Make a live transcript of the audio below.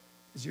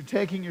As you're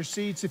taking your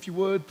seats, if you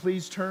would,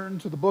 please turn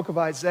to the book of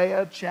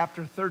Isaiah,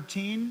 chapter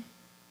 13.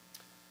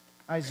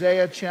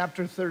 Isaiah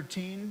chapter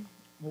 13.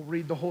 We'll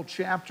read the whole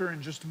chapter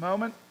in just a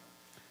moment.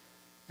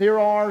 There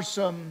are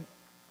some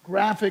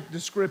graphic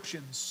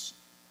descriptions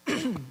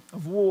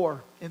of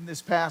war in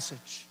this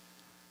passage.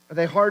 Are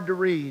they hard to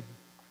read?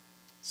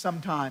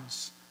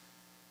 Sometimes.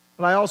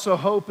 But I also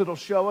hope it'll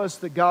show us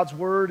that God's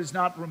word is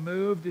not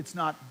removed, it's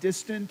not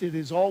distant, it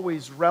is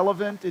always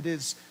relevant, it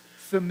is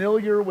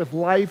familiar with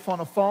life on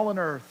a fallen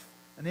earth,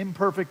 an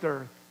imperfect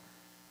earth.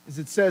 As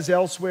it says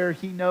elsewhere,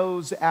 He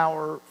knows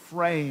our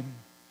frame.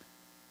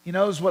 He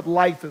knows what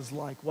life is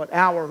like, what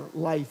our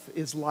life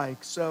is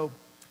like. So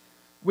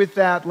with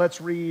that,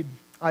 let's read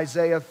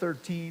Isaiah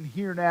 13.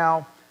 Hear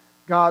now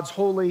God's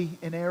holy,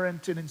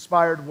 inerrant, and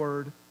inspired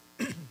word.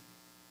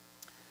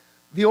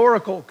 The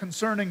oracle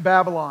concerning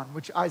Babylon,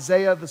 which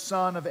Isaiah the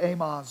son of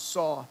Amoz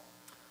saw.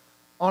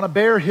 On a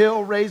bare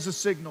hill raise a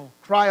signal,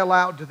 cry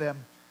aloud to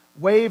them.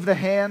 Wave the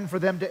hand for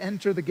them to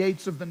enter the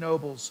gates of the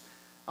nobles.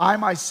 I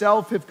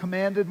myself have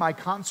commanded my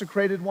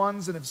consecrated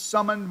ones and have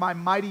summoned my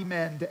mighty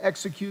men to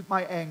execute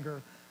my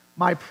anger,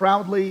 my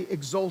proudly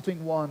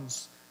exulting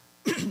ones.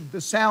 The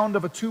sound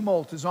of a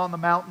tumult is on the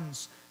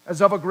mountains,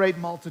 as of a great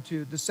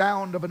multitude. The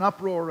sound of an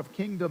uproar of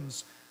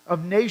kingdoms,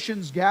 of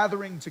nations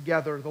gathering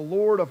together. The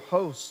Lord of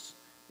hosts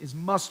is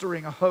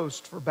mustering a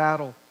host for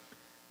battle.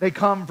 They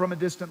come from a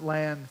distant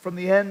land, from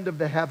the end of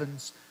the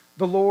heavens.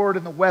 The Lord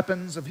and the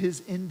weapons of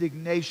His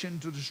indignation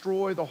to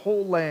destroy the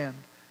whole land.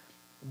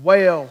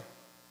 Wail,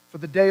 for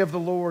the day of the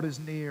Lord is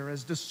near.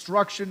 As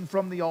destruction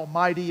from the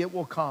Almighty it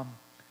will come.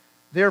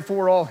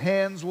 Therefore all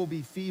hands will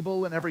be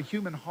feeble, and every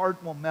human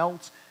heart will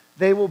melt.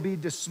 They will be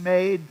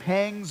dismayed.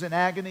 Pangs and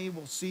agony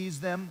will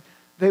seize them.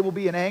 They will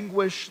be in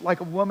anguish like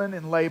a woman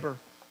in labor.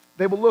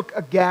 They will look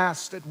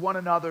aghast at one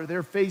another.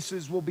 Their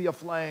faces will be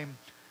aflame.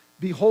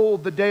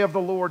 Behold, the day of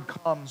the Lord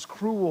comes,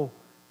 cruel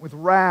with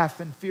wrath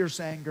and fierce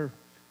anger,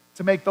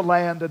 to make the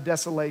land a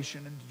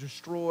desolation and to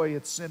destroy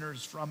its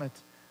sinners from it.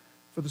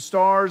 For the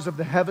stars of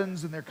the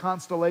heavens and their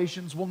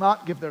constellations will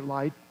not give their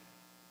light.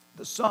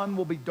 The sun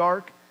will be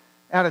dark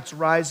at its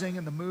rising,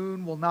 and the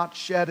moon will not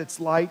shed its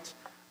light.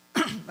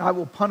 I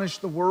will punish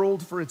the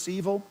world for its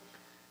evil,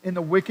 and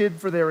the wicked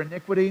for their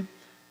iniquity.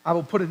 I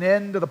will put an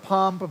end to the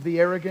pomp of the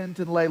arrogant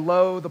and lay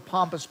low the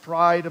pompous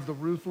pride of the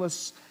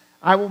ruthless.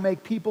 I will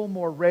make people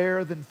more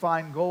rare than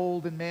fine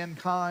gold, and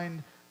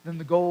mankind than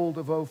the gold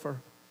of Ophir.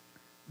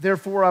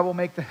 Therefore I will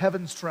make the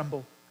heavens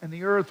tremble, and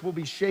the earth will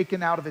be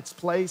shaken out of its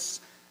place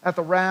at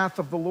the wrath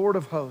of the Lord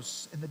of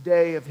hosts in the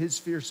day of His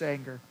fierce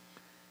anger.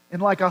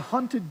 And like a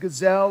hunted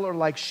gazelle, or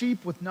like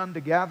sheep with none to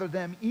gather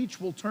them, each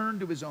will turn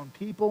to his own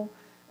people,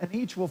 and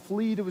each will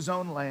flee to his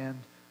own land.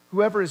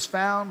 Whoever is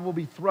found will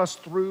be thrust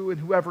through, and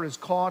whoever is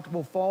caught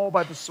will fall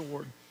by the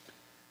sword.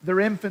 Their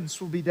infants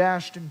will be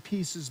dashed in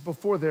pieces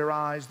before their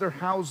eyes. Their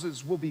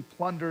houses will be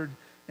plundered,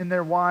 and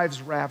their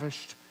wives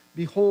ravished.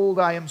 Behold,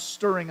 I am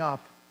stirring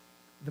up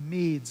the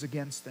Medes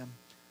against them,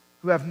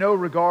 who have no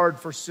regard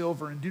for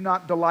silver and do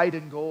not delight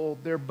in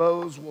gold. Their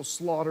bows will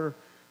slaughter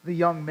the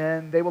young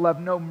men. They will have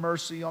no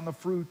mercy on the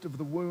fruit of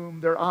the womb.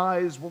 Their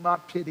eyes will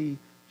not pity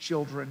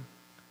children.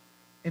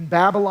 In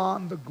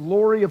Babylon, the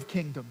glory of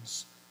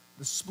kingdoms,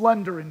 the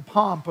splendor and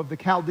pomp of the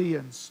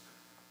Chaldeans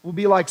will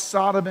be like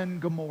Sodom and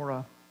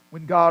Gomorrah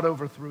when God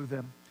overthrew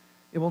them.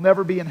 It will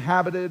never be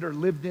inhabited or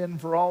lived in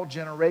for all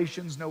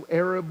generations. No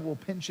Arab will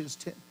pitch his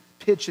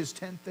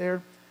tent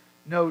there.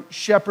 No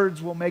shepherds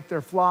will make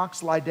their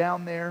flocks lie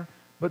down there,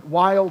 but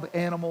wild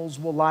animals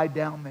will lie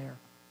down there.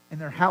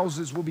 And their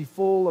houses will be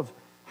full of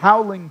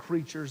howling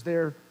creatures.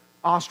 There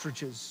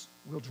ostriches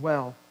will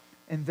dwell,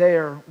 and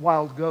there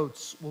wild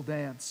goats will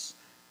dance.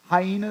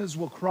 Hyenas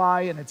will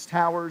cry in its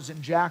towers,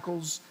 and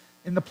jackals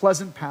in the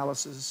pleasant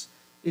palaces.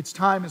 Its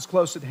time is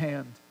close at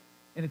hand,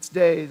 and its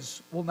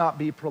days will not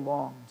be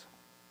prolonged.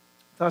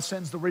 Thus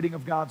ends the reading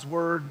of God's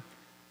word.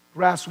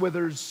 Grass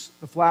withers,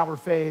 the flower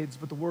fades,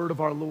 but the word of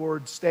our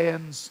Lord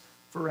stands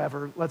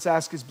forever. Let's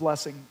ask His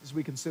blessing as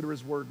we consider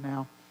His word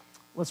now.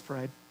 Let's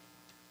pray.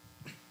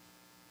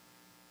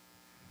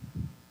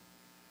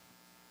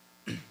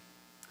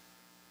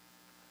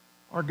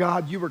 Our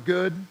God, You are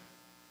good,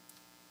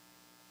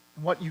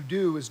 and what You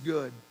do is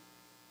good.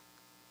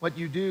 What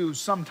You do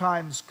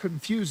sometimes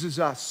confuses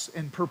us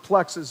and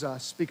perplexes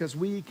us because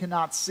we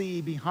cannot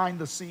see behind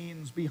the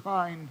scenes,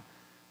 behind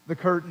the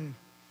curtain.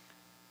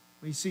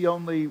 We see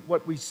only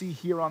what we see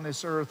here on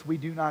this earth. We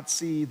do not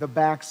see the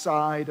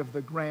backside of the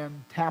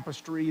grand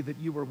tapestry that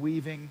You are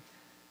weaving.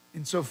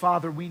 And so,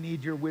 Father, we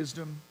need Your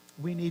wisdom.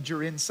 We need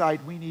Your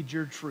insight. We need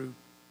Your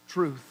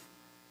truth.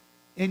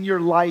 In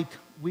Your light,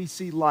 we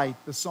see light,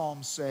 the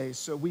Psalms say.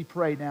 So we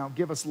pray now,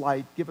 give us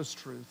light, give us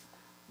truth.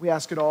 We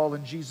ask it all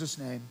in Jesus'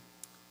 name.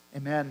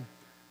 Amen.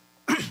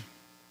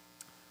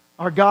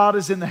 Our God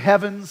is in the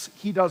heavens.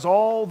 He does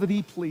all that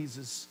He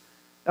pleases.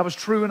 That was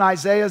true in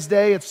Isaiah's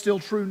day. It's still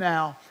true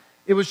now.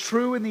 It was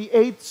true in the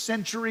 8th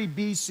century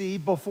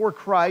BC, before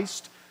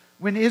Christ,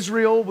 when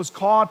Israel was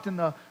caught in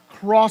the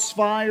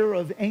crossfire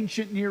of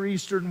ancient Near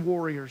Eastern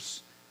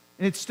warriors.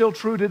 And it's still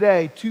true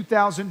today,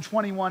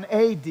 2021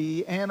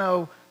 AD,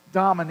 Anno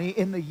Domini,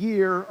 in the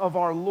year of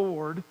our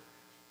Lord,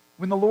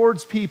 when the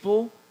Lord's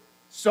people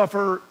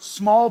suffer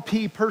small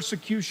p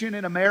persecution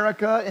in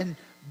America and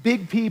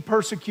big P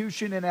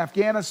persecution in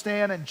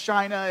Afghanistan and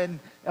China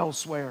and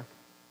elsewhere.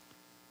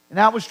 And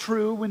that was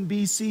true when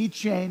BC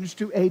changed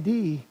to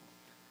AD.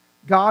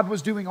 God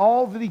was doing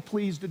all that He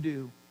pleased to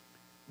do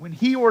when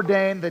He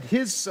ordained that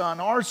His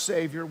Son, our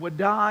Savior, would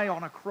die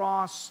on a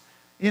cross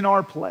in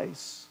our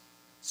place,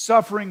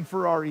 suffering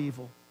for our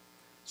evil,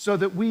 so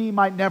that we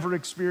might never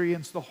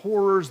experience the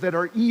horrors that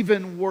are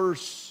even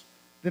worse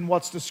than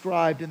what's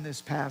described in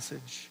this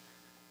passage,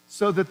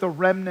 so that the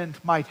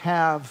remnant might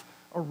have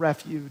a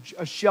refuge,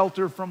 a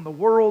shelter from the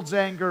world's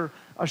anger,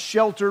 a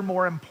shelter,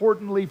 more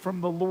importantly,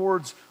 from the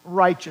Lord's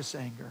righteous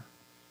anger.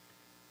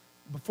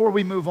 Before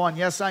we move on,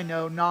 yes, I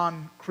know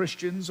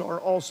non-Christians are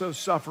also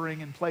suffering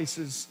in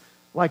places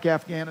like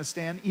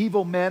Afghanistan.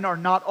 Evil men are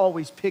not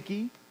always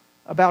picky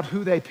about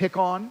who they pick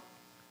on,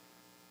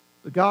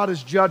 but God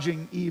is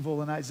judging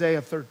evil in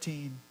Isaiah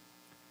 13.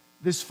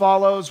 This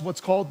follows what's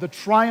called the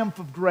triumph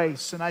of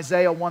grace in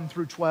Isaiah 1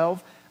 through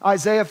 12.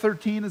 Isaiah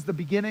 13 is the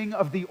beginning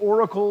of the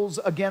oracles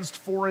against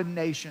foreign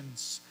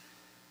nations.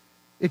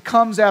 It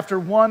comes after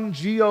one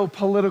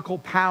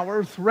geopolitical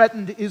power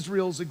threatened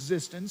Israel's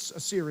existence,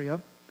 Assyria.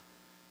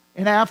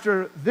 And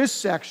after this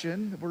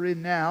section that we're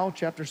in now,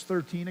 chapters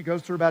 13, it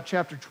goes through about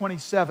chapter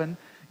 27,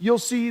 you'll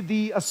see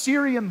the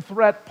Assyrian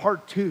threat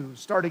part 2,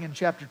 starting in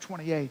chapter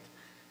 28.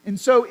 And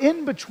so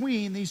in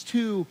between these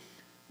two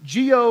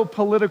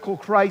geopolitical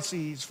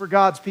crises for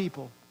God's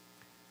people,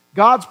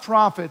 God's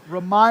prophet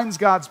reminds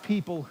God's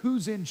people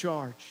who's in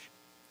charge.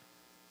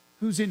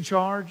 Who's in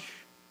charge?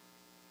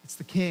 It's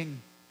the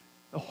King,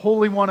 the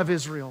Holy One of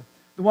Israel,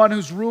 the one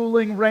who's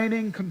ruling,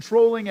 reigning,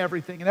 controlling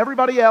everything. And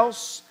everybody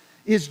else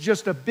is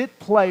just a bit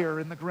player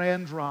in the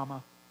grand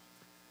drama.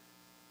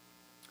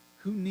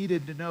 Who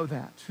needed to know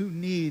that? Who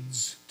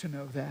needs to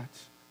know that?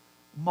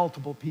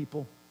 Multiple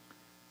people.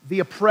 The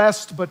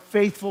oppressed but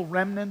faithful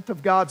remnant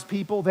of God's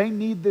people, they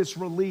need this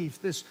relief,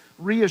 this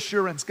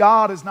reassurance.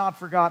 God has not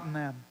forgotten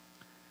them.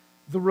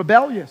 The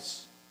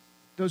rebellious,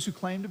 those who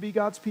claim to be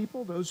God's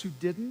people, those who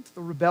didn't,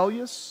 the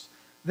rebellious,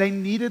 they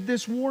needed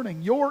this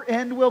warning. Your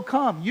end will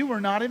come. You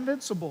are not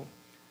invincible.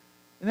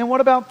 And then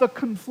what about the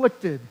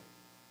conflicted?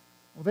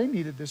 Well, they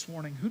needed this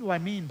warning. Who do I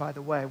mean, by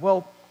the way?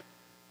 Well,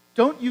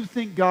 don't you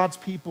think God's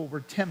people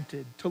were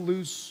tempted to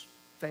lose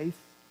faith,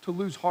 to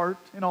lose heart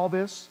in all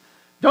this?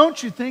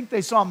 Don't you think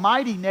they saw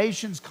mighty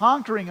nations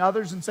conquering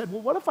others and said,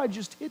 well, what if I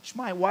just hitch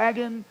my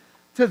wagon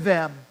to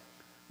them?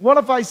 What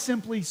if I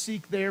simply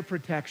seek their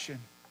protection?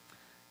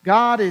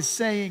 God is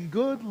saying,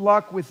 good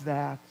luck with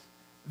that.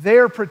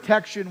 Their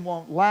protection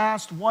won't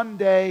last. One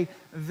day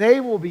they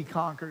will be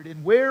conquered.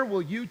 And where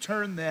will you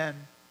turn then?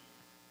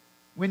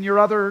 When your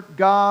other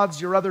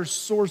gods, your other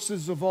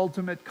sources of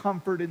ultimate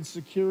comfort and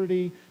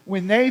security,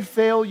 when they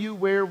fail you,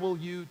 where will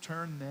you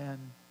turn then?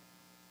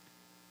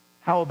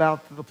 How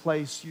about the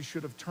place you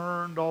should have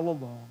turned all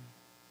along?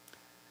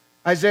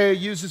 Isaiah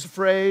uses a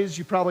phrase,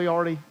 you probably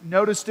already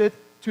noticed it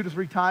 2 to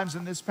 3 times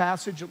in this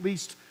passage, at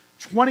least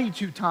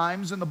 22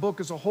 times in the book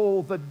as a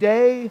whole, the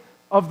day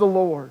of the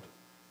Lord.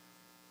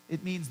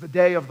 It means the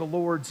day of the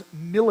Lord's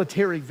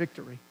military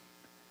victory.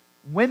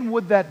 When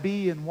would that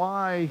be, and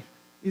why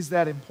is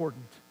that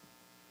important?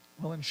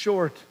 Well, in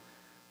short,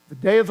 the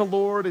day of the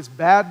Lord is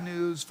bad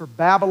news for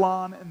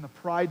Babylon and the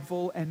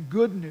prideful, and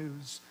good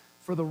news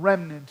for the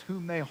remnant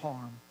whom they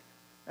harm.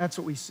 That's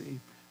what we see.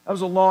 That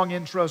was a long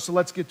intro, so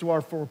let's get to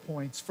our 4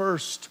 points.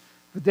 First,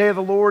 the day of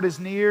the Lord is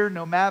near,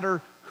 no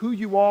matter who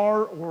you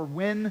are or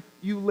when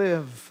you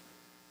live.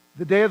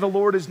 The day of the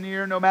Lord is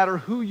near, no matter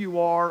who you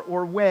are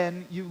or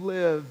when you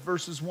live.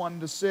 Verses 1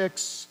 to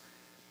 6.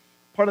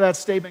 Part of that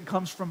statement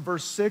comes from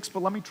verse 6,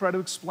 but let me try to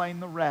explain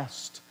the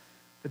rest.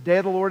 The day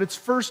of the Lord, it's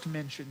first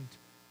mentioned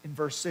in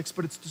verse 6,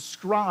 but it's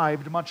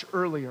described much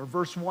earlier.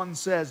 Verse 1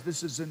 says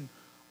this is an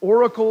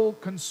oracle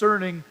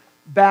concerning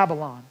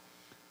Babylon.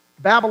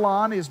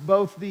 Babylon is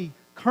both the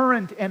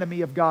current enemy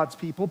of God's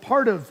people,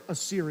 part of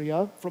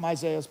Assyria from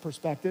Isaiah's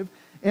perspective,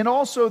 and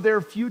also their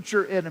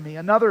future enemy.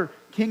 Another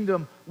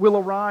kingdom will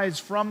arise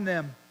from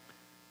them.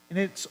 And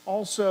it's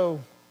also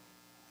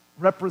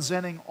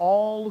representing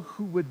all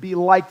who would be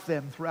like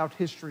them throughout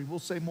history. We'll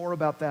say more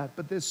about that.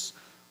 But this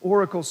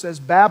oracle says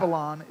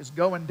Babylon is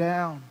going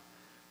down.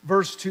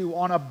 Verse 2,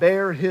 on a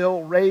bare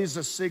hill, raise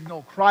a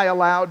signal, cry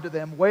aloud to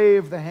them,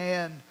 wave the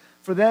hand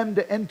for them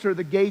to enter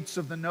the gates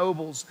of the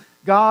nobles.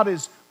 God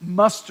is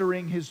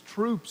mustering His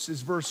troops,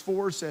 as verse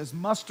 4 says,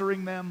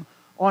 mustering them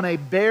on a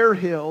bare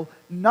hill,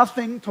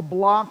 nothing to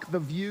block the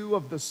view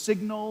of the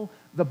signal,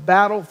 the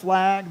battle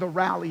flag, the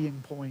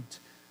rallying point.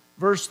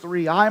 Verse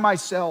 3, I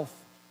myself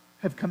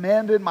have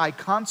commanded my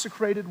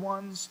consecrated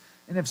ones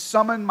and have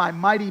summoned my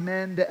mighty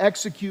men to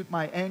execute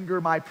my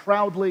anger, my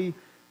proudly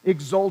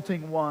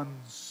exulting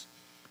ones.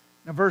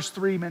 Now, verse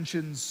 3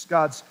 mentions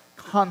God's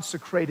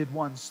consecrated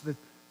ones, the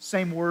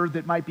same word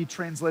that might be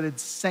translated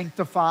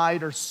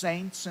sanctified or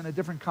saints in a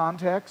different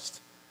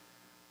context.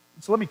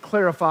 So let me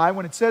clarify.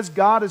 When it says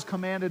God has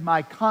commanded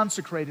my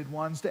consecrated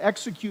ones to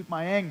execute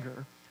my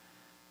anger,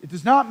 it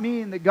does not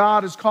mean that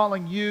God is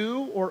calling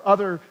you or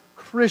other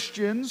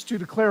Christians to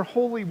declare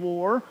holy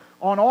war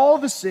on all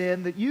the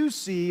sin that you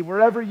see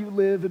wherever you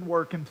live and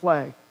work and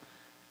play. In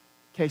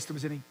case there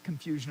was any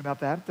confusion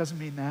about that, it doesn't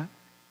mean that.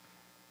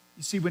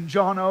 You see, when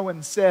John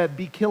Owen said,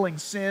 be killing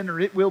sin or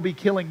it will be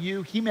killing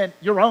you, he meant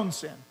your own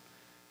sin.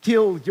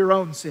 Kill your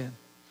own sin.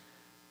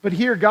 But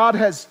here God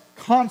has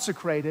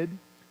consecrated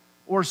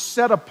or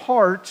set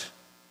apart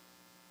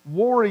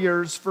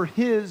warriors for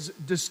His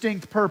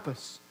distinct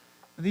purpose.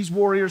 And these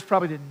warriors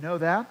probably didn't know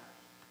that.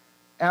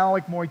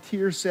 Alec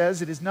Moitier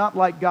says, it is not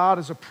like God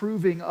is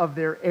approving of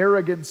their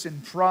arrogance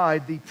and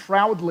pride, the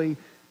proudly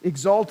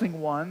exalting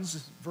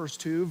ones, verse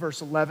 2,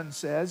 verse 11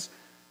 says.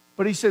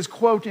 But he says,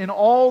 quote, in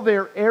all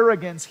their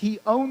arrogance, He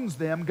owns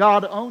them,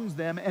 God owns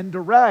them, and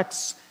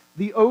directs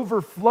the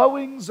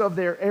overflowings of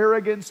their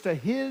arrogance to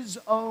His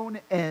own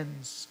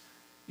ends.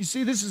 You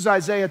see, this is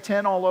Isaiah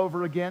 10 all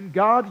over again.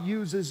 God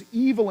uses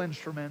evil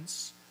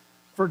instruments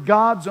for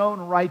God's own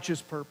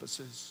righteous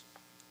purposes.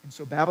 And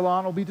so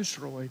Babylon will be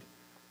destroyed.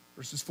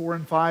 Verses 4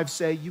 and 5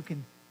 say you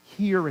can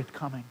hear it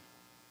coming.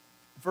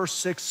 Verse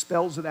 6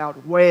 spells it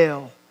out.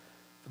 Wail,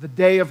 for the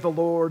day of the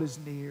Lord is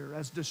near.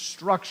 As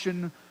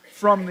destruction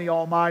from the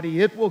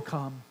Almighty, it will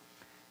come.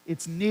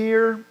 It's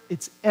near,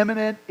 it's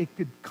imminent, it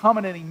could come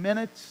at any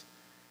minute.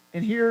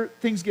 And here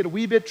things get a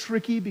wee bit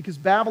tricky because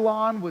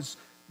Babylon was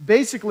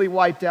basically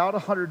wiped out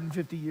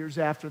 150 years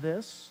after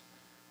this.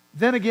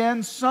 Then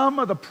again, some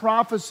of the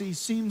prophecy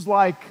seems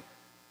like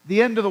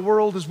the end of the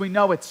world as we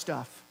know it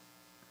stuff.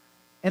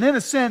 And in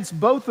a sense,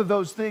 both of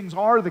those things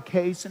are the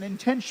case, and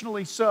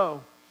intentionally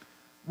so.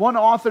 One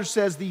author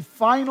says the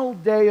final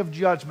day of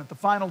judgment, the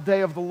final day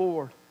of the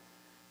Lord,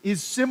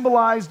 is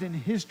symbolized in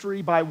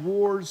history by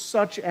wars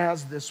such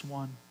as this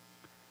one.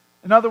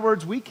 In other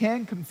words, we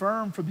can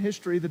confirm from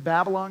history that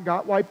Babylon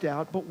got wiped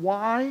out, but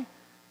why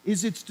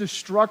is its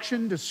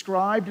destruction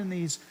described in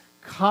these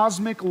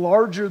cosmic,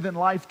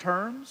 larger-than-life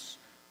terms?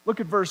 Look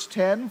at verse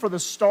 10. For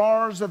the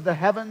stars of the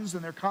heavens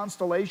and their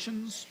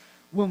constellations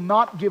will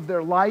not give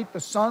their light. The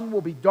sun will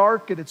be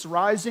dark at its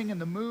rising,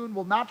 and the moon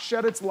will not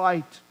shed its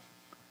light.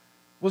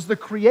 Was the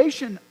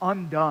creation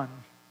undone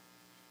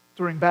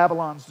during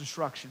Babylon's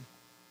destruction?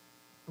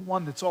 The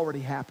one that's already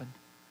happened.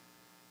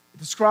 It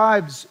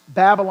describes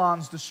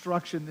Babylon's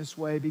destruction this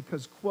way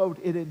because, quote,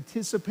 it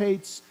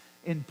anticipates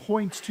and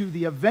points to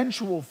the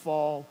eventual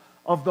fall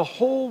of the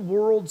whole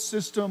world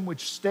system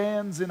which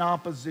stands in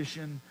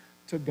opposition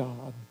to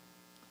God.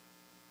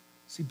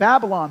 See,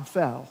 Babylon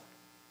fell,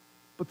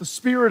 but the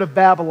spirit of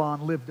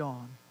Babylon lived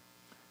on.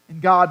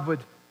 And God would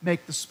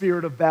make the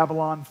spirit of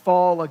Babylon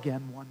fall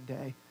again one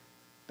day.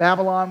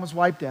 Babylon was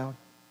wiped out.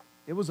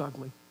 It was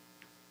ugly.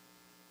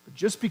 But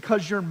just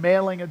because your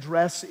mailing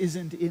address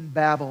isn't in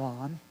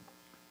Babylon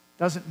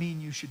doesn't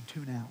mean you should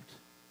tune out.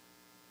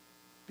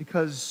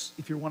 Because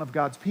if you're one of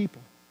God's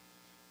people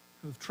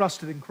who have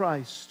trusted in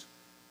Christ,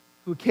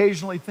 who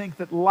occasionally think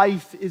that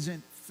life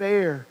isn't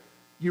fair,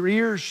 your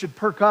ears should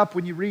perk up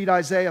when you read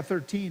Isaiah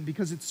 13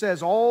 because it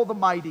says, all the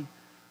mighty,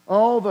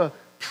 all the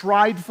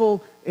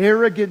prideful,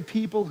 arrogant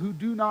people who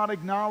do not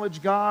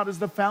acknowledge God as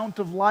the fount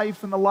of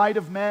life and the light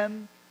of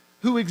men,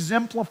 who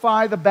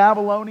exemplify the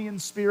Babylonian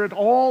spirit,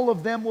 all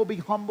of them will be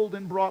humbled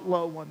and brought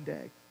low one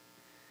day.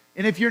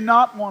 And if you're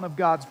not one of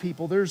God's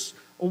people, there's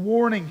a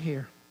warning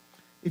here.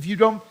 If you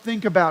don't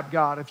think about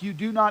God, if you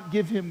do not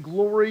give Him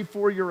glory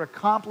for your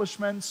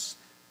accomplishments,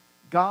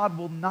 God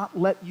will not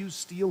let you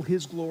steal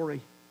His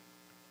glory.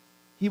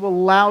 He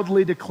will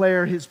loudly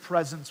declare His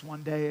presence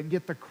one day and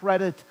get the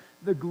credit,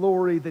 the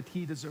glory that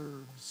He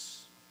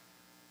deserves.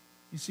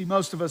 You see,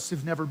 most of us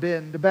have never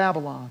been to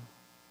Babylon.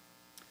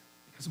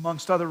 Because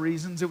amongst other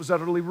reasons, it was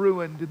utterly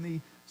ruined in the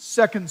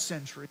 2nd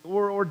century,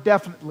 or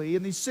definitely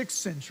in the 6th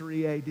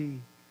century A.D.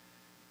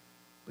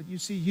 But you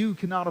see, you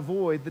cannot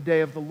avoid the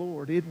day of the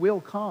Lord. It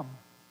will come.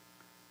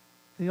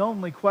 The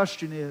only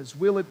question is,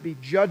 will it be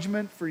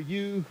judgment for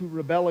you who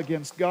rebel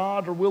against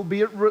God, or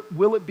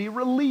will it be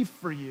relief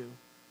for you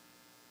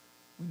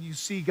when you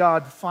see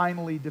God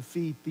finally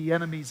defeat the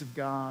enemies of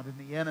God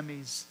and the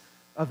enemies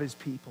of His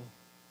people?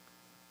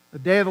 The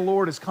day of the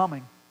Lord is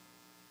coming.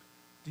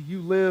 Do you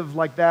live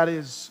like that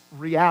is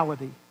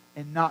reality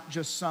and not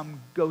just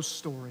some ghost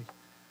story?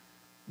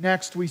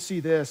 Next, we see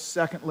this.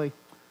 Secondly,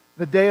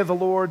 the day of the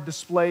Lord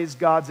displays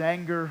God's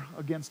anger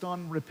against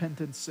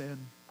unrepentant sin.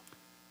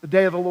 The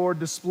day of the Lord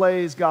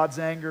displays God's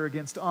anger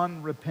against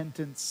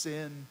unrepentant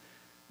sin.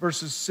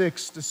 Verses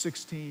 6 to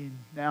 16.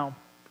 Now,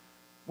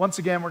 once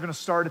again, we're going to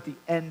start at the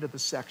end of the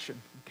section.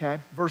 Okay?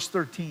 Verse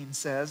 13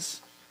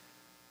 says,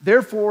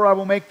 therefore I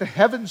will make the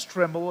heavens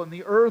tremble, and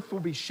the earth will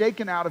be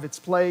shaken out of its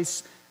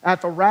place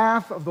at the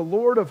wrath of the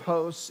Lord of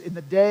hosts in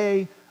the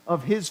day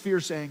of His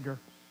fierce anger.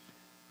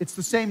 It's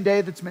the same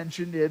day that's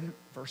mentioned in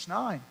verse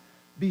 9.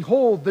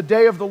 Behold, the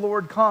day of the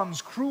Lord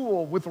comes,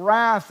 cruel with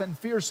wrath and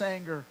fierce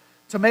anger,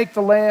 to make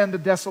the land a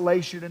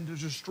desolation and to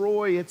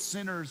destroy its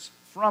sinners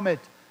from it.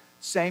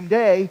 Same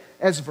day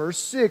as verse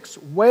 6.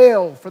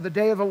 Wail, for the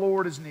day of the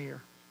Lord is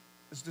near.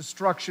 as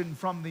destruction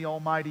from the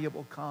Almighty it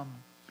will come.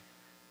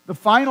 The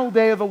final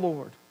day of the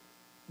Lord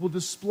will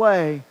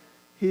display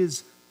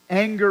His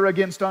anger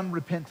against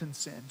unrepentant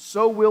sin.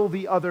 So will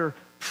the other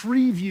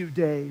preview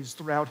days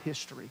throughout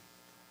history,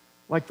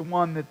 like the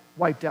one that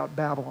wiped out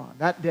Babylon.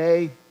 That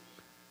day,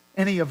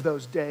 any of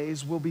those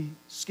days, will be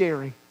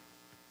scary.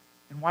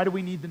 And why do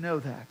we need to know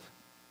that?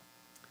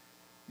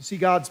 You see,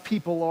 God's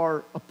people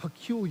are a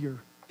peculiar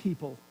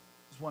people,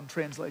 as one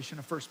translation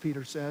of 1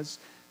 Peter says.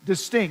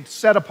 Distinct,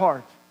 set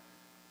apart.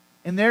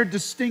 And their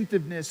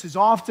distinctiveness has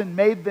often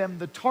made them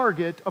the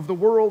target of the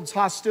world's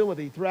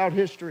hostility throughout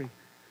history.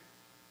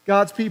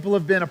 God's people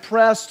have been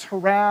oppressed,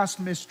 harassed,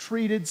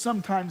 mistreated,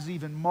 sometimes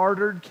even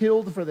martyred,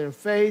 killed for their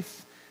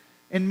faith.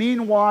 And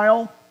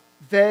meanwhile,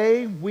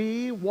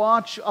 we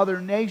watch other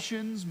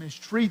nations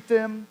mistreat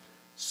them,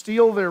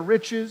 steal their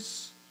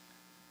riches.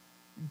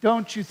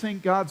 Don't you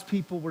think God's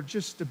people were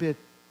just a bit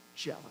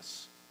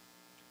jealous?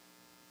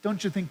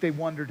 Don't you think they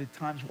wondered at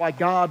times why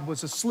God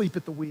was asleep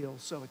at the wheel,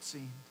 so it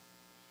seemed?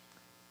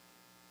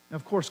 And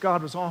of course,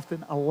 God was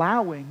often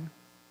allowing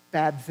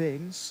bad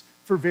things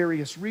for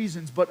various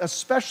reasons, but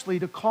especially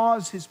to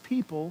cause His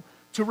people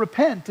to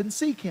repent and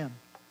seek Him.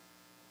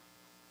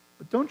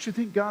 But don't you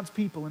think God's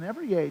people in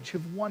every age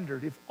have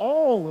wondered if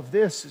all of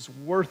this is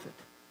worth it?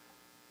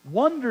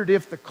 Wondered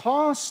if the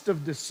cost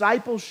of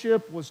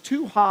discipleship was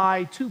too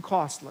high, too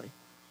costly.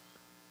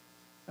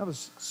 That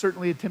was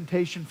certainly a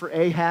temptation for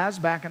Ahaz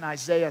back in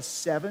Isaiah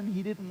 7.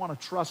 He didn't want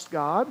to trust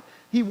God.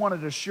 He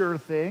wanted a sure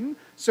thing.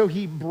 So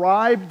he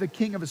bribed the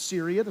king of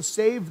Assyria to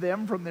save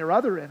them from their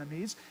other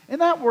enemies.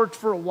 And that worked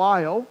for a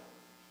while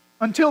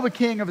until the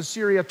king of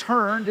Assyria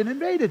turned and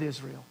invaded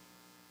Israel.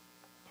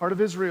 Part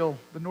of Israel,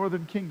 the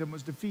northern kingdom,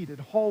 was defeated,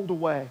 hauled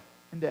away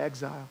into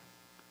exile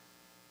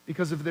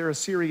because of their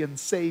Assyrian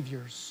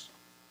saviors,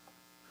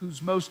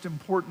 whose most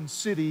important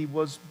city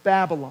was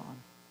Babylon,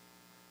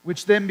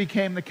 which then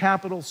became the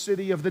capital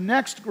city of the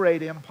next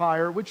great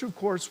empire, which of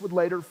course would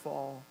later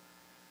fall.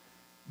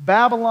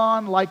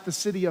 Babylon, like the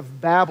city of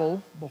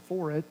Babel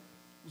before it,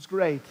 was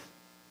great,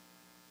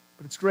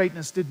 but its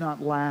greatness did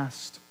not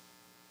last.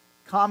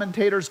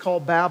 Commentators call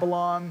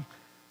Babylon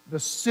the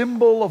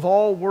symbol of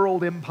all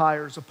world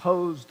empires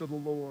opposed to the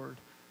Lord,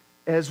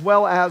 as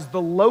well as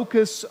the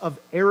locus of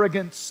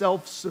arrogant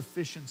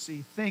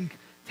self-sufficiency. Think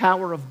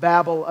Tower of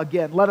Babel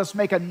again. Let us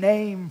make a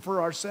name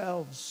for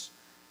ourselves.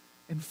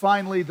 And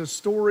finally, the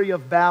story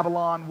of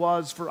Babylon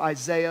was, for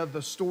Isaiah,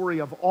 the story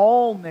of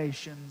all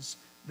nations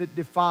that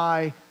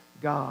defy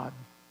God.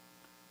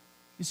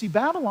 You see,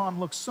 Babylon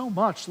looks so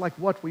much like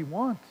what we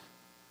want.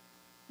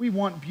 We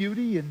want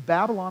beauty, and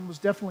Babylon was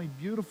definitely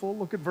beautiful.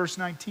 Look at verse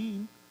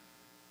 19.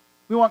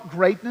 We want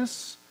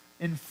greatness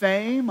and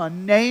fame, a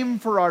name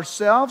for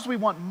ourselves. We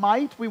want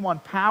might, we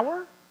want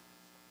power.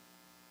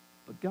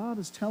 But God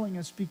is telling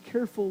us, be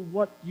careful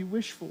what you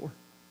wish for.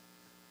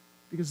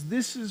 Because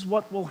this is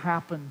what will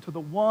happen to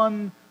the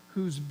one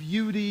whose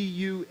beauty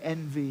you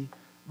envy.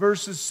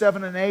 Verses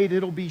 7 and 8,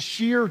 it'll be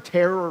sheer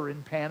terror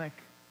and panic.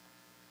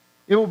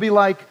 It will be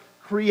like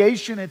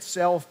creation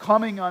itself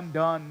coming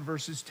undone,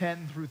 verses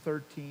 10 through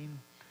 13.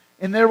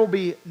 And there will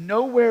be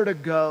nowhere to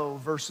go,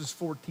 verses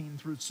 14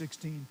 through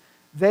 16.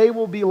 They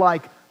will be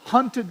like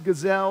hunted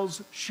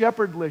gazelles,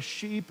 shepherdless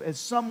sheep, as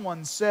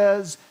someone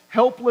says,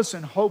 helpless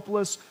and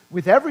hopeless,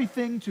 with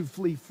everything to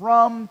flee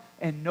from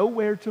and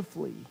nowhere to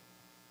flee.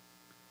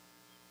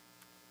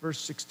 Verse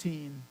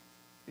 16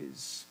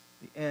 is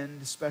the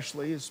end,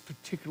 especially, is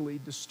particularly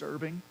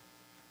disturbing.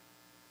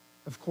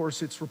 Of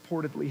course, it's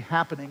reportedly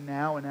happening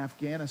now in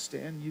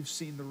Afghanistan. You've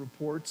seen the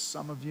reports,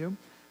 some of you.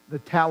 The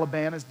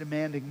Taliban is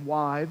demanding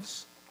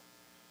wives.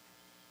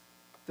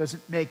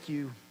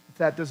 If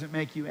that doesn't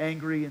make you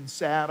angry and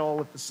sad all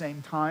at the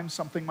same time,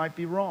 something might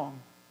be wrong.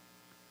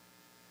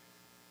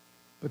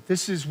 But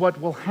this is what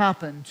will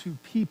happen to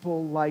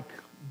people like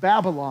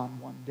Babylon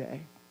one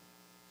day.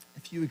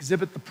 If you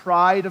exhibit the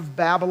pride of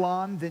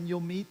Babylon, then you'll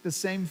meet the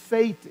same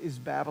fate as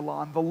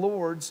Babylon, the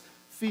Lord's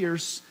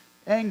fierce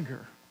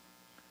anger.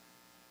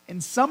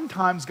 And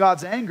sometimes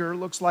God's anger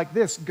looks like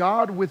this: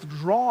 God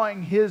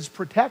withdrawing His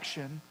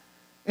protection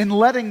and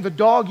letting the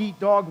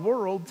dog-eat-dog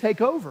world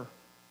take over.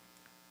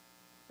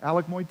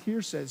 Alec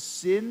Moitier says,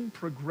 sin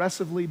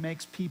progressively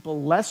makes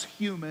people less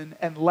human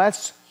and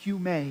less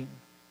humane.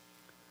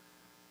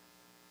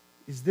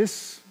 Is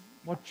this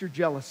what you're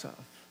jealous of?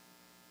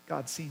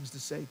 God seems to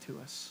say to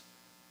us.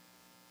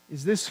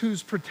 Is this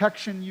whose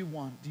protection you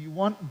want? Do you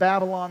want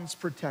Babylon's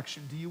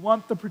protection? Do you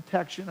want the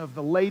protection of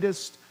the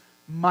latest,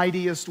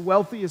 mightiest,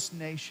 wealthiest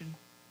nation?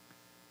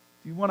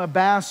 Do you want to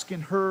bask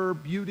in her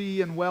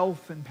beauty and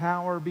wealth and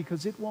power?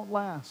 Because it won't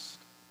last.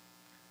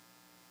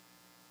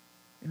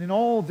 And in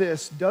all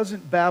this,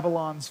 doesn't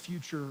Babylon's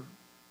future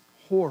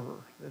horror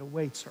that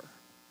awaits her,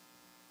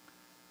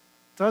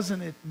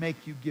 doesn't it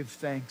make you give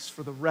thanks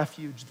for the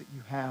refuge that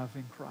you have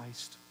in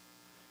Christ?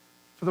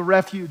 For the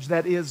refuge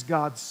that is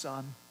God's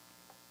Son,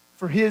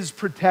 for His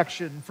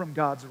protection from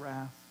God's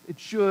wrath. It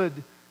should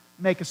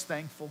make us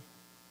thankful.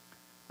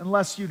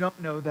 Unless you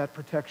don't know that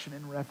protection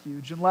and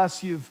refuge,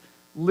 unless you've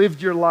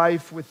lived your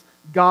life with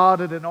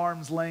God at an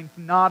arm's length,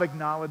 not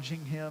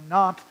acknowledging Him,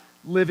 not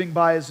living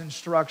by His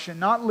instruction,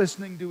 not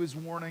listening to His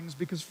warnings,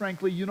 because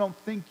frankly, you don't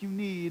think you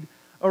need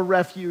a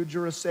refuge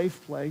or a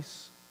safe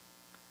place.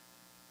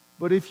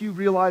 But if you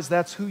realize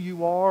that's who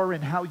you are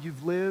and how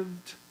you've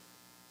lived,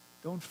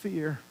 don't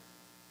fear,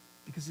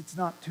 because it's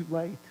not too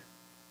late.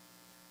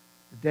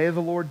 The day of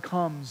the Lord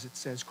comes, it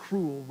says,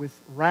 cruel, with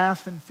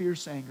wrath and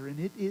fierce anger, and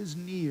it is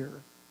near,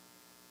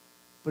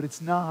 but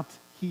it's not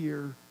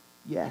here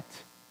yet.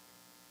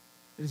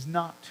 It is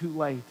not too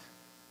late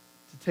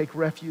to take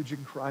refuge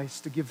in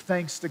Christ, to give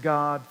thanks to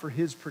God for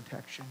His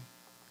protection.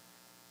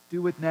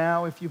 Do it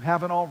now if you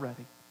haven't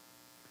already.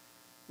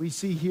 We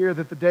see here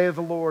that the day of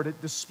the Lord,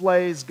 it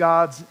displays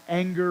God's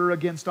anger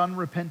against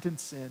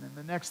unrepentant sin. And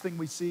the next thing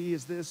we see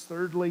is this.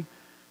 Thirdly,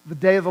 the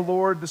day of the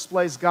Lord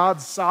displays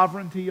God's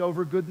sovereignty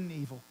over good and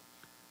evil.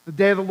 The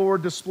day of the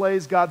Lord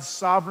displays God's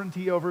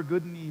sovereignty over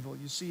good and evil.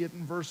 You see it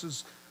in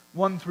verses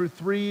 1 through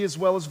 3 as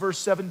well as verse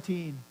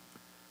 17.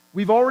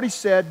 We've already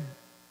said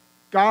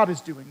God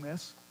is doing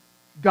this.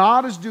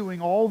 God is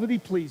doing all that He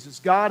pleases.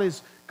 God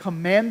is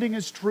commanding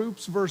His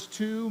troops, verse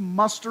 2,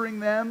 mustering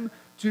them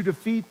to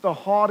defeat the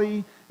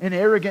haughty and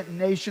arrogant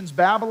nations,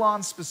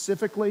 Babylon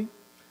specifically.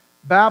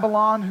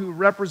 Babylon, who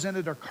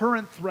represented a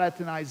current threat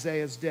in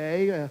Isaiah's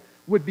day,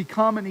 would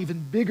become an even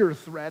bigger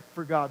threat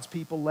for God's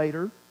people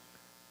later.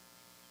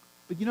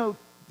 But you know,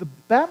 the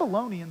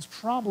Babylonians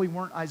probably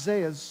weren't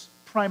Isaiah's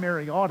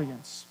primary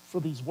audience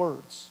for these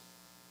words.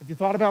 Have you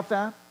thought about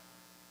that?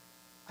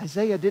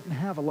 Isaiah didn't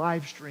have a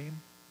live stream.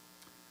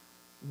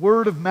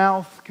 Word of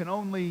mouth can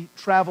only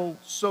travel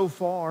so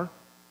far.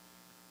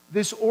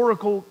 This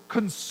oracle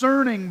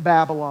concerning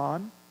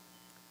Babylon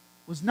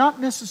was not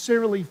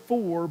necessarily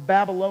for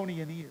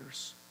Babylonian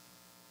ears.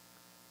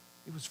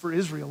 It was for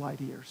Israelite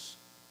ears,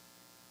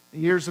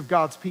 the ears of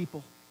God's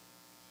people.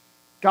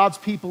 God's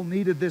people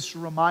needed this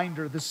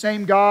reminder. The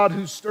same God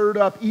who stirred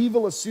up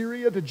evil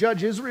Assyria to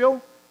judge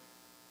Israel,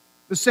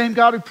 the same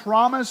God who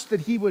promised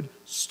that He would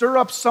stir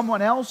up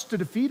someone else to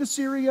defeat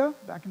Assyria,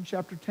 back in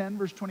chapter 10,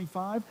 verse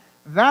 25,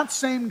 that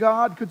same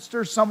God could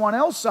stir someone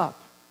else up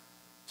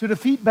to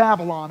defeat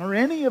Babylon or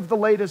any of the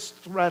latest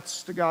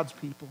threats to God's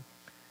people.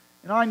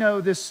 And I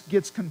know this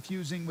gets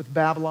confusing with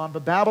Babylon,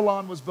 but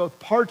Babylon was both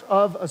part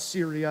of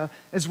Assyria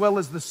as well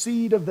as the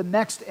seed of the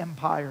next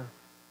empire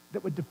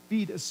that would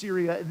defeat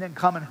Assyria and then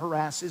come and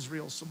harass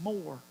Israel some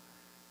more.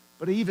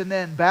 But even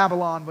then,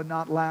 Babylon would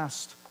not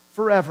last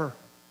forever.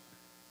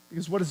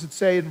 Because what does it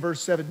say in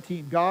verse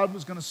 17? God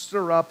was going to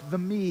stir up the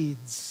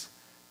Medes.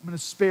 I'm going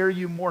to spare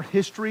you more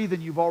history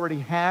than you've already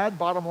had.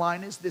 Bottom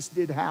line is, this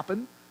did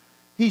happen.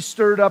 He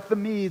stirred up the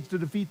Medes to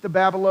defeat the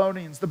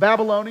Babylonians. The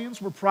Babylonians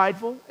were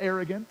prideful,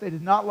 arrogant. They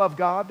did not love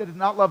God. They did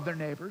not love their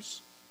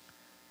neighbors.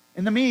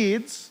 And the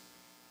Medes,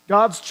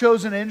 God's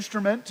chosen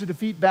instrument to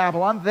defeat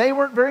Babylon, they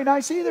weren't very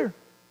nice either.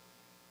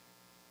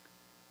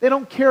 They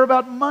don't care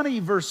about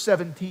money, verse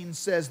 17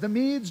 says. The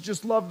Medes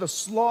just love the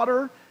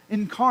slaughter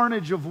and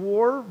carnage of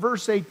war.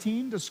 Verse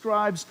 18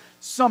 describes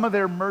some of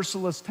their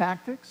merciless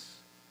tactics.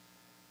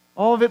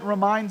 All of it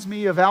reminds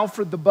me of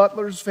Alfred the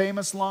Butler's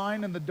famous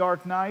line in The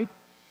Dark Knight.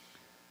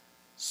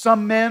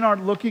 Some men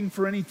aren't looking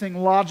for anything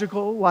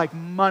logical like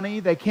money.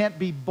 They can't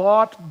be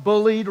bought,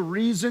 bullied,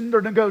 reasoned,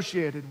 or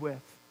negotiated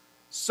with.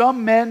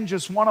 Some men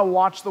just want to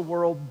watch the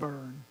world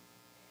burn.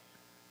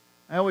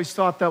 I always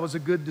thought that was a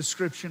good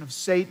description of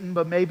Satan,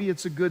 but maybe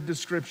it's a good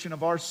description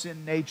of our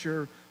sin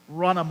nature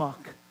run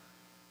amok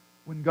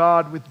when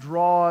God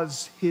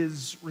withdraws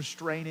His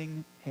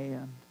restraining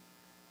hand.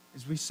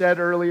 As we said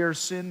earlier,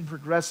 sin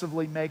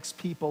progressively makes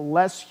people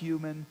less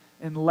human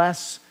and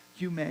less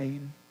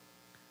humane.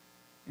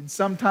 And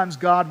sometimes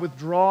God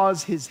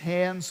withdraws His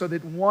hand so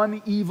that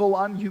one evil,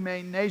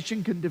 unhumane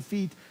nation can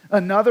defeat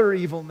another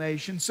evil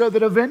nation, so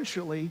that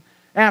eventually,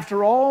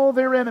 after all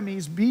their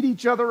enemies beat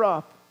each other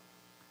up,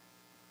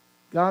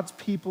 God's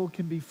people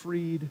can be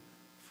freed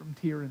from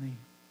tyranny.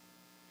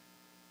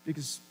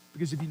 Because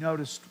if you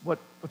noticed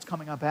what's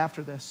coming up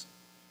after this,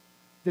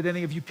 did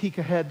any of you peek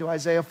ahead to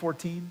Isaiah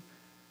 14?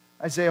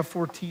 Isaiah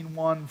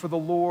 14:1, for the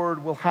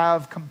Lord will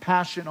have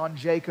compassion on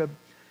Jacob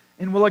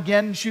and will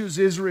again choose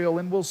Israel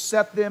and will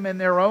set them in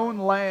their own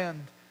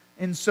land,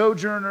 and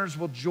sojourners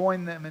will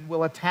join them and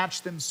will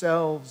attach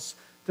themselves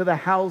to the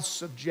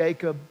house of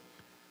Jacob.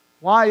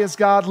 Why is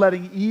God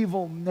letting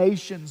evil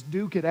nations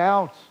duke it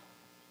out?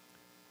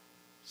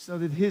 So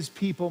that His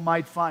people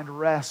might find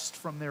rest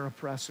from their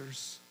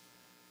oppressors.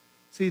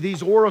 See,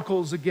 these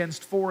oracles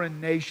against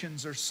foreign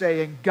nations are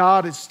saying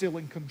God is still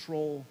in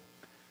control.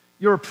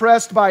 You're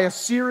oppressed by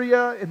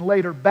Assyria and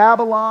later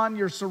Babylon.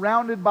 You're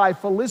surrounded by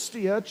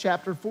Philistia,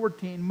 chapter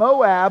 14,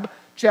 Moab,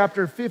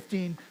 chapter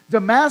 15,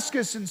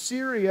 Damascus and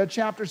Syria,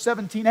 chapter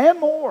 17, and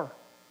more.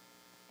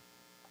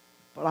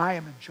 But I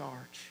am in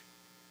charge.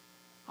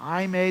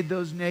 I made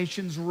those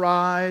nations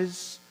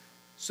rise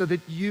so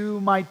that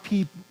my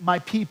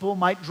people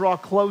might draw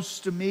close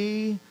to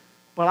me,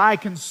 but I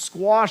can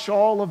squash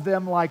all of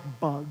them like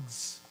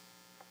bugs,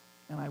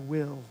 and I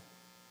will.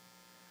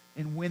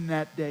 And when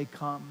that day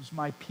comes,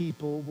 my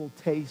people will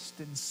taste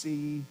and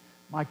see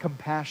my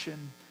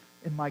compassion,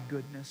 and my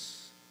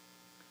goodness.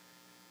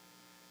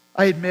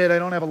 I admit I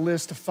don't have a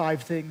list of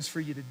 5 things for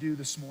you to do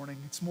this morning.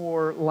 It's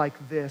more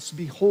like this.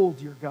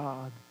 Behold your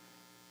God.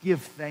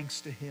 Give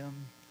thanks to Him.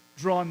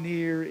 Draw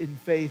near in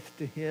faith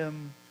to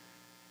Him.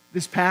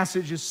 This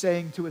passage is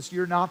saying to us,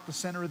 you're not the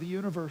center of the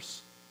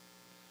universe.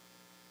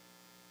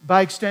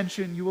 By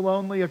extension, you will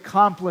only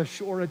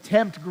accomplish or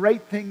attempt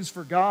great things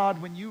for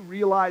God when you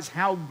realize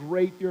how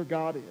great your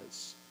God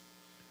is.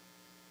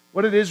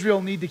 What did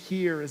Israel need to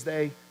hear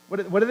what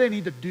did they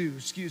need to do,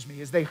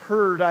 as they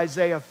heard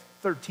Isaiah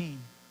 13?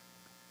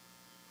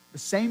 The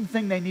same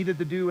thing they needed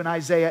to do in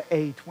Isaiah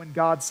 8 when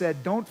God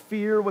said, don't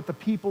fear what the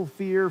people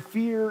fear,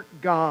 fear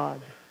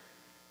God.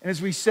 And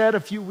as we said a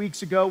few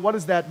weeks ago, what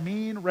does that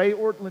mean? Ray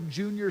Ortlund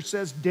Jr.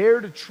 says, dare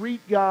to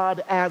treat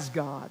God as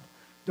God.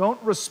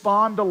 Don't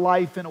respond to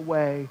life in a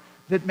way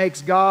that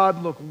makes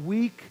God look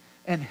weak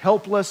and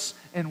helpless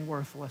and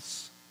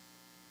worthless.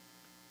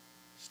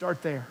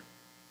 Start there.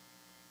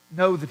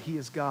 Know that He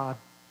is God,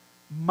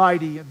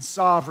 mighty and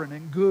sovereign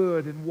and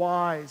good and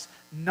wise,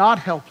 not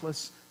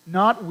helpless,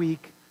 not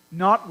weak,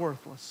 not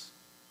worthless.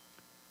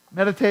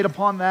 Meditate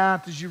upon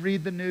that as you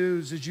read the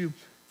news, as you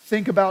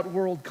think about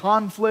world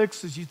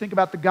conflicts, as you think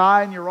about the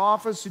guy in your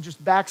office who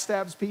just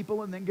backstabs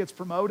people and then gets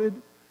promoted,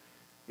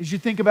 as you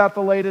think about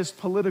the latest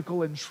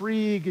political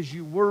intrigue, as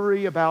you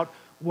worry about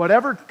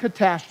whatever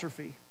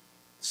catastrophe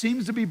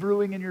seems to be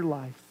brewing in your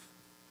life.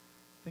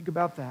 Think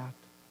about that.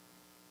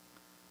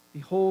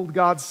 Behold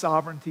God's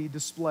sovereignty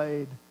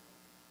displayed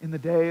in the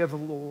day of the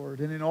Lord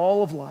and in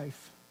all of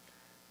life.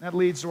 That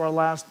leads to our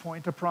last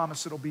point. I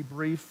promise it'll be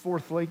brief.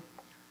 Fourthly,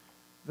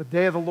 the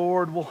day of the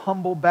Lord will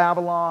humble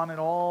Babylon and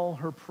all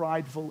her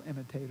prideful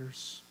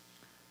imitators.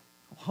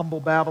 Humble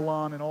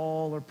Babylon and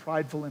all her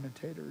prideful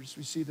imitators.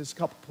 We see this a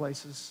couple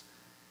places.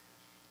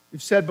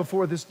 We've said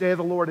before, this day of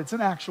the Lord, it's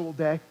an actual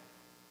day.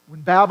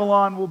 When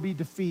Babylon will be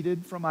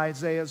defeated, from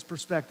Isaiah's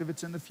perspective,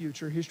 it's in the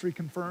future. History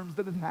confirms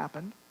that it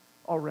happened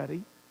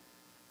already.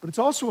 But it's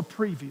also a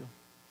preview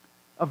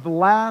of the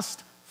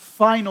last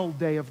final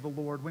day of the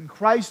Lord, when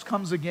Christ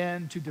comes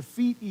again to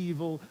defeat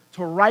evil,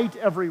 to right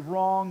every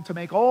wrong, to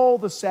make all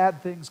the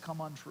sad things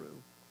come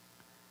untrue.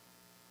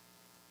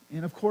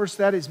 And of course,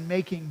 that is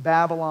making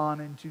Babylon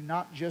into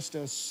not just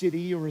a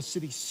city or a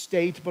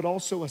city-state, but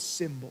also a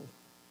symbol,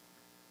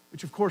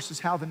 which of course is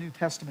how the New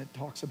Testament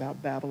talks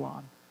about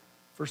Babylon.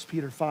 1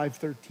 Peter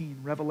 5:13,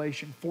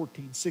 Revelation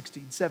 14,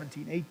 16,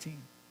 17, 18.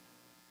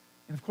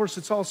 And of course,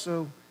 it's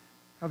also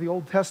how the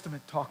Old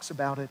Testament talks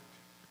about it.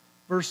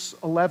 Verse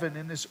 11,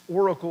 in this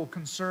oracle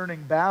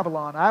concerning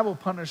Babylon, I will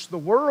punish the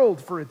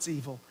world for its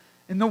evil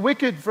and the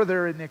wicked for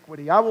their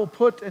iniquity. I will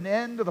put an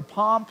end to the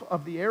pomp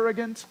of the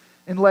arrogant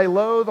and lay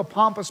low the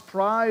pompous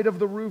pride of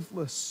the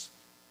ruthless.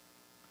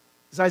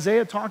 Is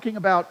Isaiah talking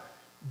about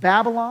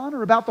Babylon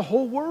or about the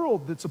whole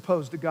world that's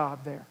opposed to God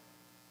there?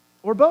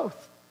 Or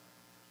both?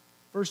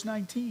 Verse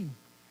 19,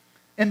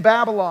 in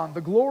Babylon,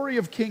 the glory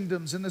of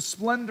kingdoms and the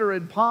splendor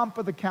and pomp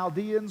of the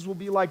Chaldeans will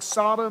be like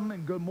Sodom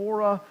and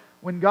Gomorrah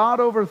when God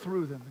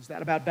overthrew them. Is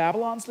that about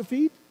Babylon's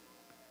defeat?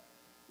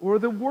 Or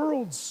the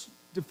world's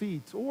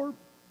defeat? Or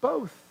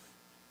both?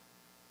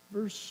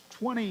 Verse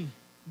 20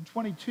 and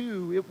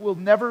 22, it will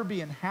never be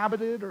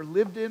inhabited or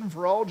lived in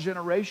for all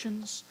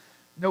generations.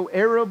 No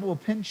Arab will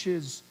pitch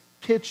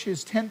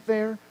his tent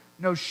there.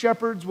 No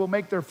shepherds will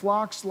make their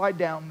flocks lie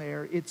down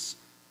there. Its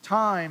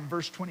time,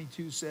 verse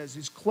 22 says,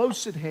 is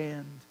close at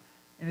hand,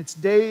 and its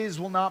days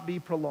will not be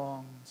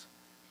prolonged.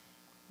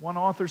 One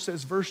author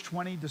says verse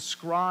 20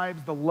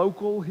 describes the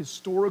local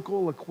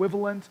historical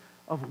equivalent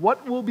of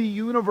what will be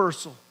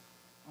universal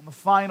on the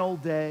final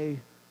day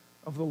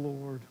of the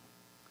Lord.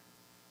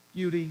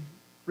 Beauty,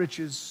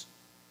 riches,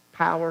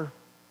 power,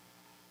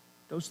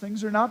 those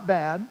things are not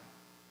bad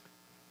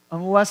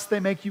unless they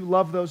make you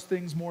love those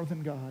things more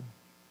than God.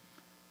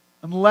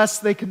 Unless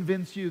they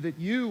convince you that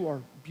you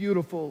are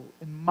beautiful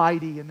and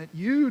mighty and that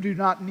you do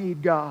not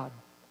need God.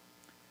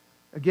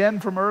 Again,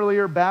 from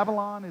earlier,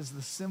 Babylon is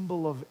the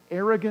symbol of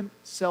arrogant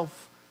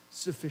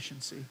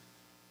self-sufficiency.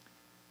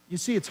 You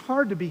see, it's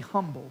hard to be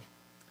humble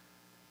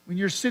when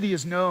your city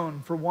is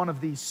known for one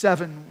of the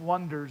 7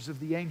 wonders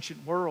of the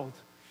ancient world.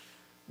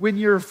 When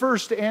your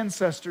first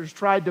ancestors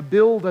tried to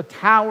build a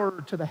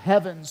tower to the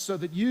heavens so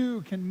that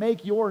you can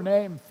make your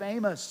name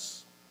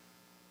famous.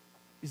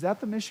 Is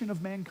that the mission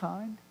of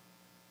mankind?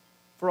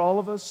 For all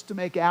of us to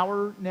make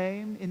our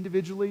name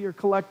individually or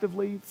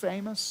collectively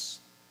famous?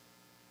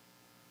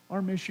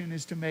 Our mission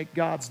is to make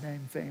God's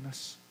name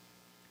famous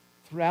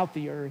throughout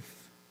the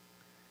earth.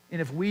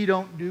 And if we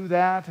don't do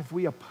that, if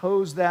we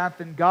oppose that,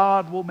 then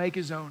God will make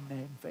His own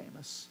name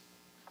famous.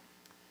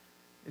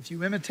 If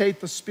you imitate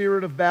the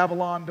spirit of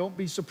Babylon, don't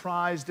be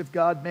surprised if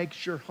God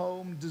makes your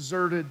home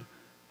deserted,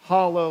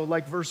 hollow,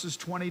 like verses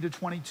 20 to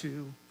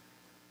 22.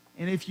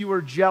 And if you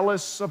are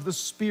jealous of the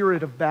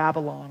spirit of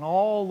Babylon,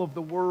 all of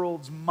the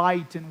world's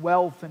might and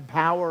wealth and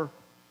power,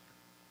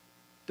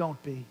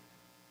 don't be.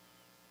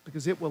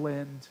 Because it will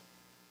end,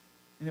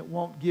 and it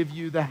won't give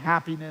you the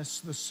happiness,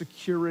 the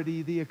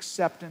security, the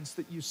acceptance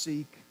that you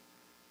seek.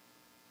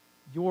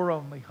 Your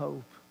only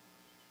hope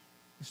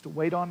is to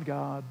wait on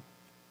God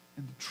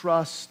and to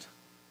trust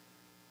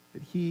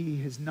that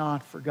He has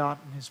not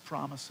forgotten His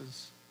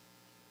promises.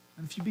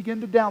 And if you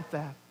begin to doubt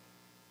that,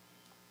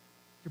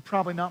 you're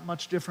probably not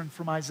much different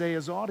from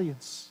Isaiah's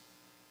audience.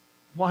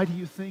 Why do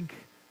you think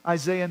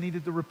Isaiah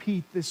needed to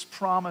repeat this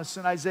promise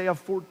in Isaiah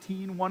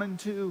 14, 1 and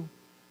 2?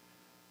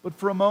 But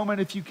for a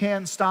moment, if you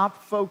can,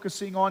 stop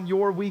focusing on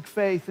your weak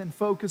faith and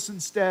focus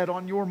instead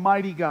on your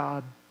mighty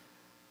God,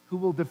 who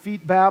will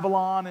defeat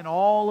Babylon and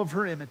all of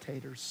her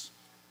imitators.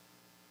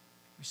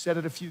 We said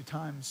it a few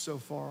times so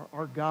far.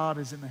 Our God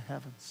is in the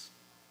heavens.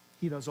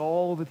 He does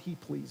all that He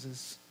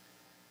pleases.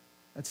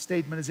 That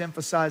statement is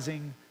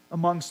emphasizing,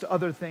 amongst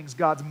other things,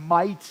 God's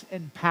might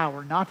and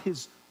power, not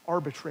His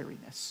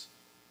arbitrariness.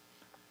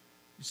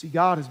 You see,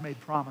 God has made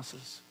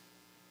promises,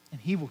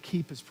 and He will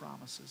keep His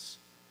promises.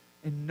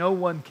 And no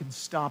one can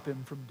stop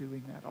Him from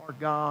doing that. Our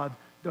God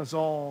does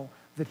all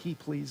that He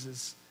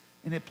pleases.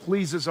 And it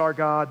pleases our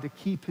God to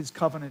keep His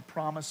covenant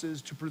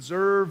promises, to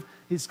preserve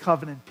His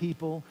covenant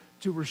people,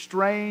 to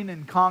restrain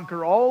and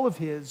conquer all of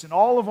His and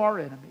all of our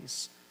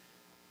enemies.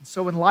 And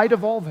so in light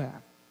of all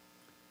that,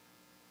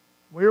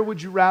 where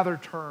would you rather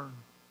turn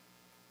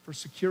for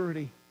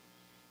security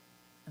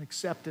and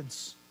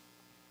acceptance?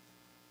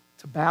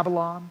 To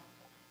Babylon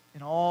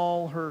and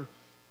all her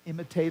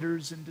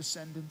imitators and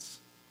descendants,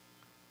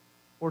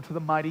 or to the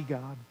mighty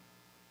God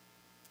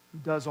who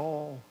does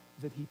all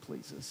that He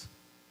pleases?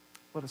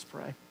 Let us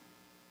pray.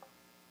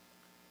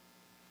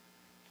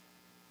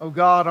 O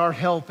God, our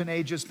help in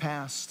ages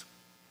past,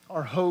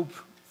 our hope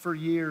for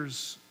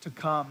years to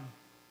come,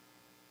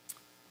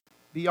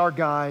 be our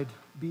guide,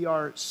 be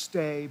our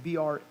stay, be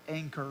our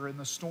anchor in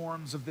the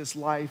storms of this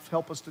life.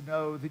 Help us to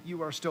know that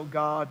You are still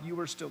God, You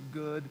are still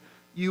good,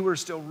 You are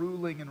still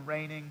ruling and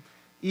reigning,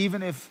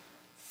 even if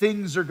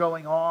things are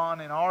going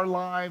on in our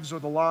lives or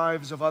the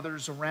lives of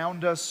others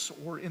around us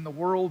or in the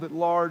world at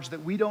large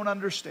that we don't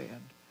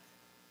understand.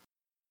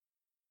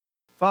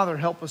 Father,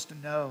 help us to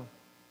know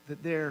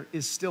that there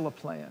is still a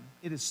plan.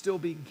 It is still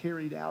being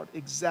carried out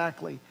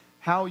exactly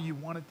how You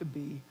want it to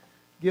be.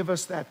 Give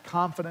us that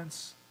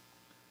confidence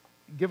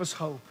and give us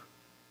hope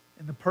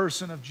in the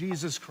person of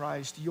Jesus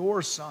Christ,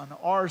 Your Son,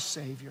 our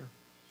Savior,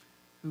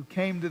 who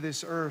came to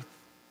this earth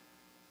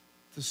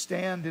to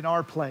stand in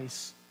our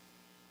place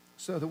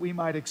so that we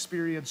might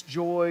experience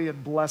joy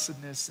and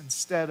blessedness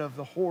instead of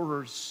the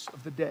horrors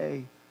of the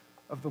day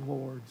of the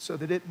Lord, so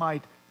that it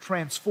might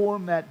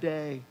transform that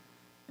day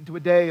into a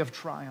day of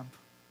triumph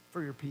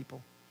for Your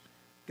people.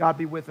 God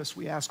be with us.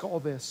 We ask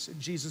all this in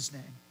Jesus'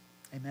 name.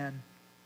 Amen.